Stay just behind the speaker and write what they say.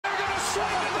to the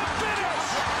finish.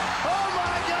 Oh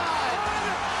my God.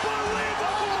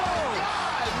 Unbelievable.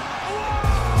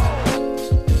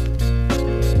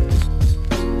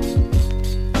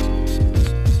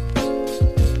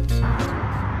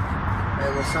 Hey,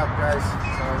 what's up guys?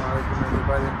 Assalamu alaikum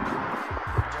everybody.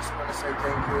 Just want to say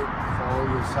thank you for all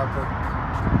your support.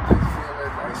 I feel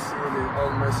it, I see it,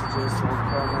 all messages, all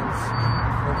comments.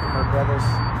 Thank you my brothers.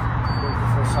 Thank you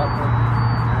for support.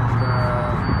 And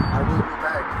I will be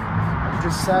back. I'm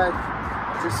just sad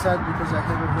because I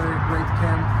have a very great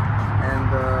camp and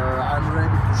I'm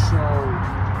ready to show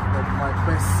my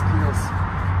best skills.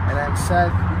 And I'm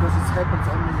sad because it happens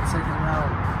only in second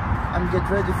round. I'm get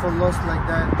ready for loss like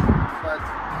that, but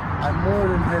I'm more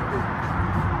than happy.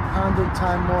 100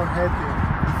 times more happy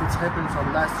if it happens on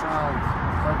last round.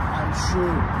 But I'm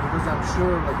sure, because I'm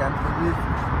sure, like I believe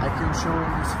I can show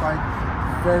in this fight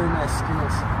very nice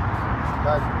skills.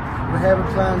 But we have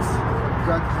plans, we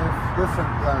got to have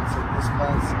different plans, and this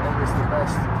plan's always the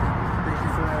best. Thank you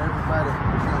for everybody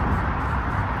again.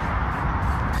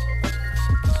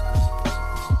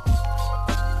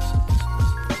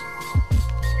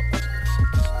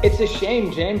 It's a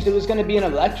shame, James. It was going to be an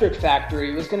electric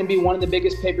factory. It was going to be one of the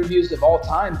biggest pay-per-views of all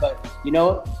time. But, you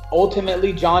know,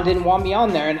 ultimately, Jon didn't want me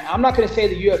on there. And I'm not going to say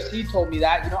the UFC told me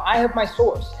that. You know, I have my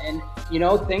source. And, you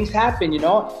know, things happen, you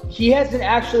know. He hasn't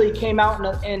actually came out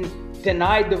and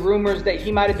denied the rumors that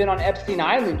he might have been on Epstein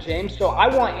Island, James. So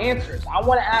I want answers. I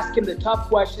want to ask him the tough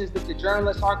questions that the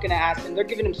journalists aren't going to ask him. They're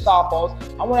giving him softballs.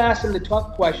 I want to ask him the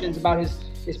tough questions about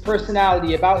his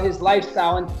personality, about his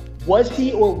lifestyle, and was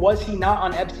he or was he not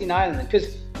on Epstein Island?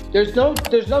 Because there's no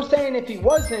saying if he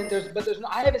wasn't.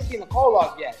 I haven't seen the call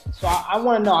log yet. So I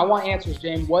want to know. I want answers,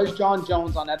 James. Was Jon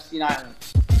Jones on Epstein Island?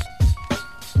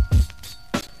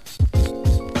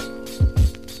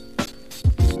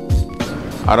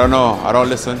 I don't know. I don't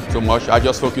listen too much. I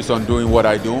just focus on doing what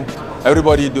I do.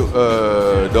 Everybody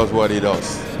does what he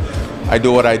does. I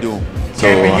do what I do. So,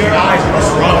 Champ, in your eyes,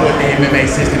 what's wrong with the MMA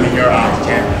system in your eyes,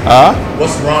 Champ?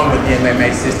 What's wrong with the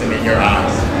MMA system in your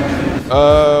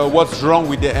eyes? What's wrong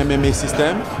with the MMA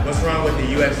system? What's wrong with the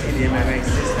UFC, the MMA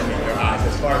system in your eyes,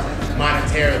 as far as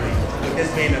monetarily, with this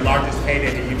being the largest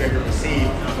payday that you've ever received,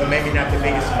 but maybe not the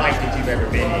biggest fight that you've ever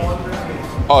been in?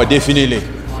 Oh, definitely.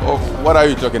 Oh, what are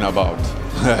you talking about?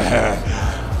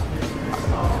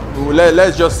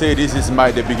 Let's just say this is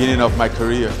the beginning of my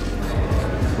career.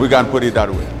 We can put it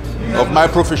that way. Of my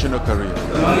professional career.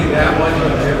 The money that much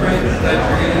different that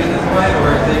you're getting in this fight,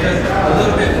 or is it just a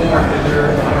little bit more because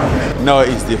you're? No,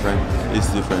 it's different. It's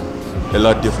different. A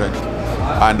lot different.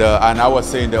 And I was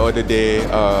saying the other day,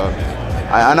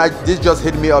 this just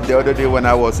hit me up the other day when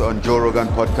I was on Joe Rogan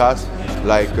podcast.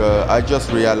 Like I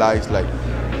just realized, like,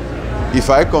 if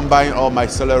I combine all my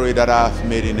salary that I've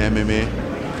made in MMA,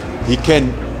 he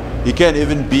can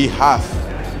even be half,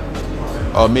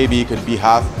 or maybe he could be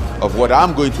half of what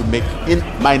I'm going to make in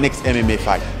my next MMA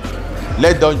fight.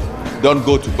 Don't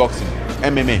go to boxing,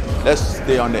 MMA. Let's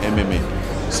stay on the MMA.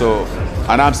 So,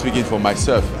 and I'm speaking for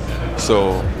myself.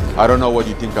 So, I don't know what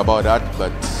you think about that,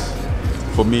 but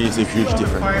for me, it's a huge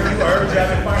difference. Would you urge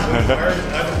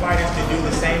other fighters to do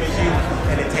the same as you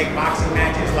and to take boxing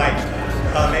matches like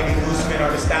maybe Usman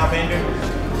or the Stylebender?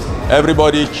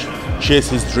 Everybody chase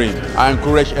his dream. I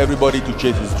encourage everybody to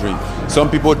chase his dream. Some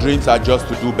people's dreams are just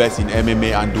to do best in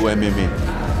MMA and do MMA.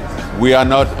 We are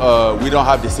not. We don't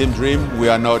have the same dream. We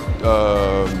are not.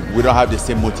 We don't have the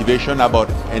same motivation about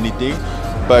anything.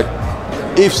 But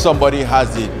if somebody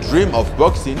has a dream of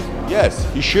boxing, yes,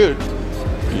 he should,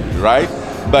 right?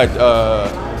 But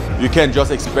you can't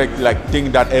just expect, like,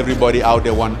 think that everybody out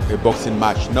there want a boxing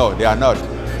match. No, they are not.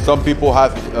 Some people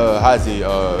have a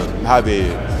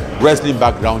wrestling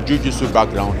background, jiu-jitsu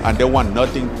background, and they want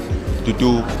nothing to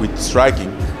do with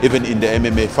striking, even in the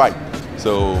MMA fight.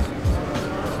 So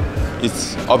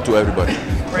it's up to everybody.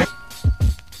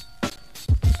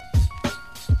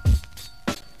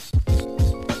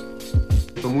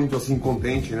 Estou muito assim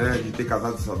contente, né, de ter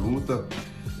casado essa luta.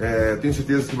 Tenho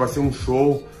certeza que vai ser um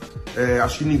show.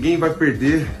 Acho que ninguém vai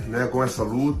perder, né, com essa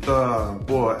luta.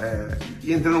 Pô,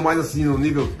 e entrando mais assim no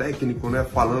nível técnico, né,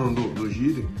 falando do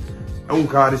Jiri. É um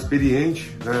cara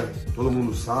experiente, né? Todo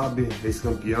mundo sabe,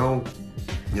 ex-campeão,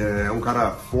 é um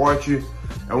cara forte,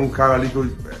 é um cara ali que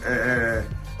é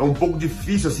um pouco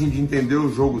difícil assim de entender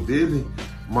o jogo dele,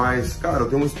 mas, cara, eu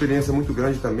tenho uma experiência muito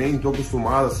grande também, estou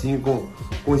acostumado assim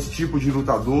com esse tipo de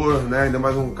lutador, né? Ainda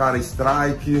mais um cara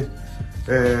strike,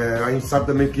 a gente sabe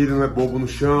também que ele não é bobo no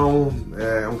chão,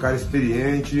 é um cara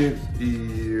experiente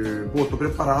e, pô, tô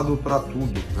preparado para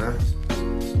tudo, né?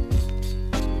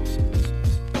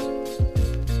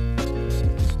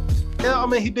 I'm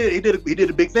man, he did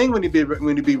a big thing when he beat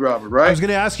Robert, right? I was going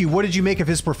to ask you, what did you make of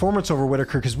his performance over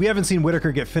Whitaker? Because we haven't seen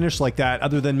Whitaker get finished like that,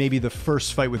 other than maybe the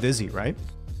first fight with Izzy, right?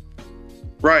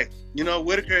 Right. You know,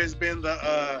 Whitaker has been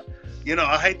the, you know,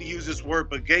 I hate to use this word,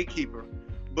 but gatekeeper,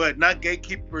 but not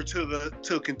gatekeeper to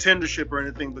contendership or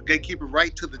anything, but gatekeeper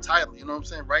right to the title. You know what I'm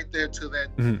saying? Right there to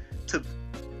that,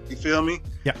 you feel me?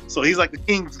 Yeah. So he's like the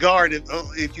king's guard,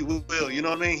 if you will. You know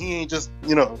what I mean? He ain't just,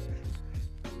 you know,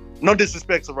 no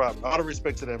disrespect to Robert, all the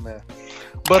respect to that man.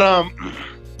 But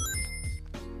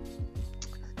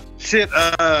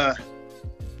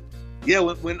yeah,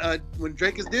 when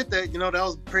Dracus did that, you know, that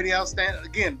was pretty outstanding.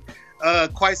 Again,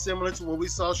 quite similar to what we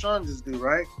saw Sean just do,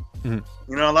 right? You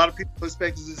know, a lot of people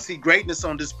expected to see greatness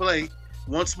on display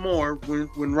once more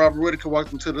when Robert Whitaker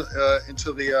walked into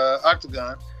the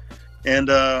octagon, and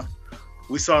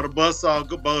we saw the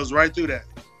buzzsaw buzz right through that,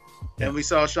 and we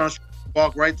saw Sean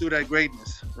walk right through that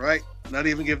greatness, right? Not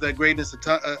even give that greatness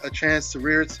a chance to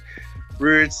rear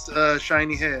its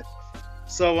shiny head.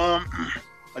 So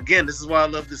again, this is why I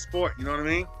love this sport. You know what I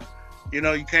mean? You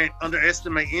know, you can't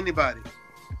underestimate anybody.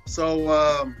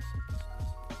 So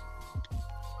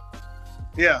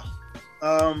yeah,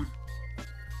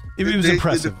 it was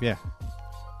impressive. Yeah.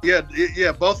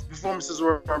 Both performances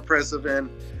were impressive, and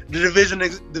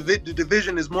the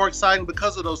division is more exciting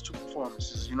because of those two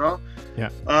performances. You know. Yeah.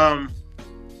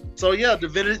 So yeah, the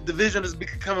division has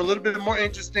become a little bit more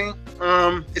interesting,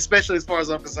 especially as far as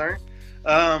I'm concerned.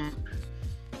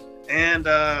 And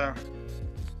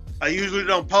I usually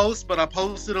don't post, but I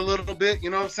posted a little bit. You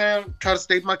know what I'm saying? Try to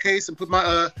state my case and put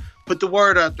the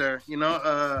word out there. You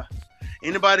know,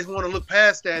 anybody who want to look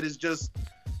past that is just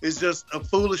a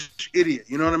foolish idiot.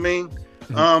 You know what I mean?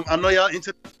 I know y'all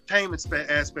into the entertainment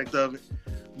aspect of it,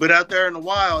 but out there in the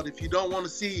wild, if you don't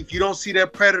see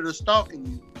that predator stalking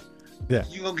you,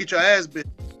 you're gonna get your ass bit.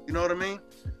 You know what I mean?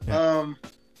 Yeah.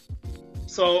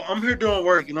 So I'm here doing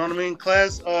work. You know what I mean?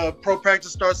 Class, pro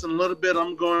practice starts in a little bit.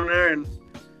 I'm going there and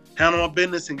handle my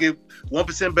business and get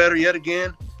 1% better yet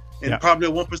again, and probably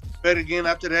 1% better again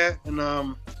after that. And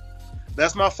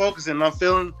that's my focus. And I'm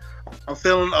feeling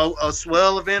a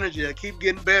swell of energy. I keep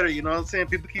getting better. You know what I'm saying?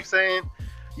 People keep saying,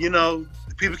 you know,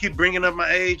 people keep bringing up my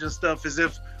age and stuff as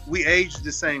if we age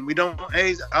the same. We don't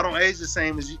age. I don't age the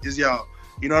same as y'all.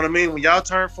 You know what I mean? When y'all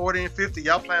turn 40 and 50,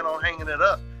 y'all plan on hanging it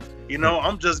up. You know,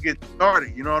 I'm just getting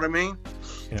started. You know what I mean?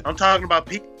 Yeah. I'm talking about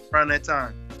peak around that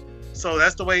time. So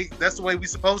that's the way we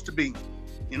supposed to be.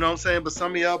 You know what I'm saying? But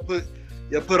some of y'all put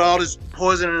all this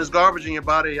poison and this garbage in your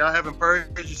body. Y'all haven't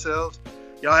purged yourselves.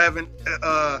 Y'all haven't.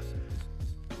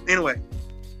 Anyway,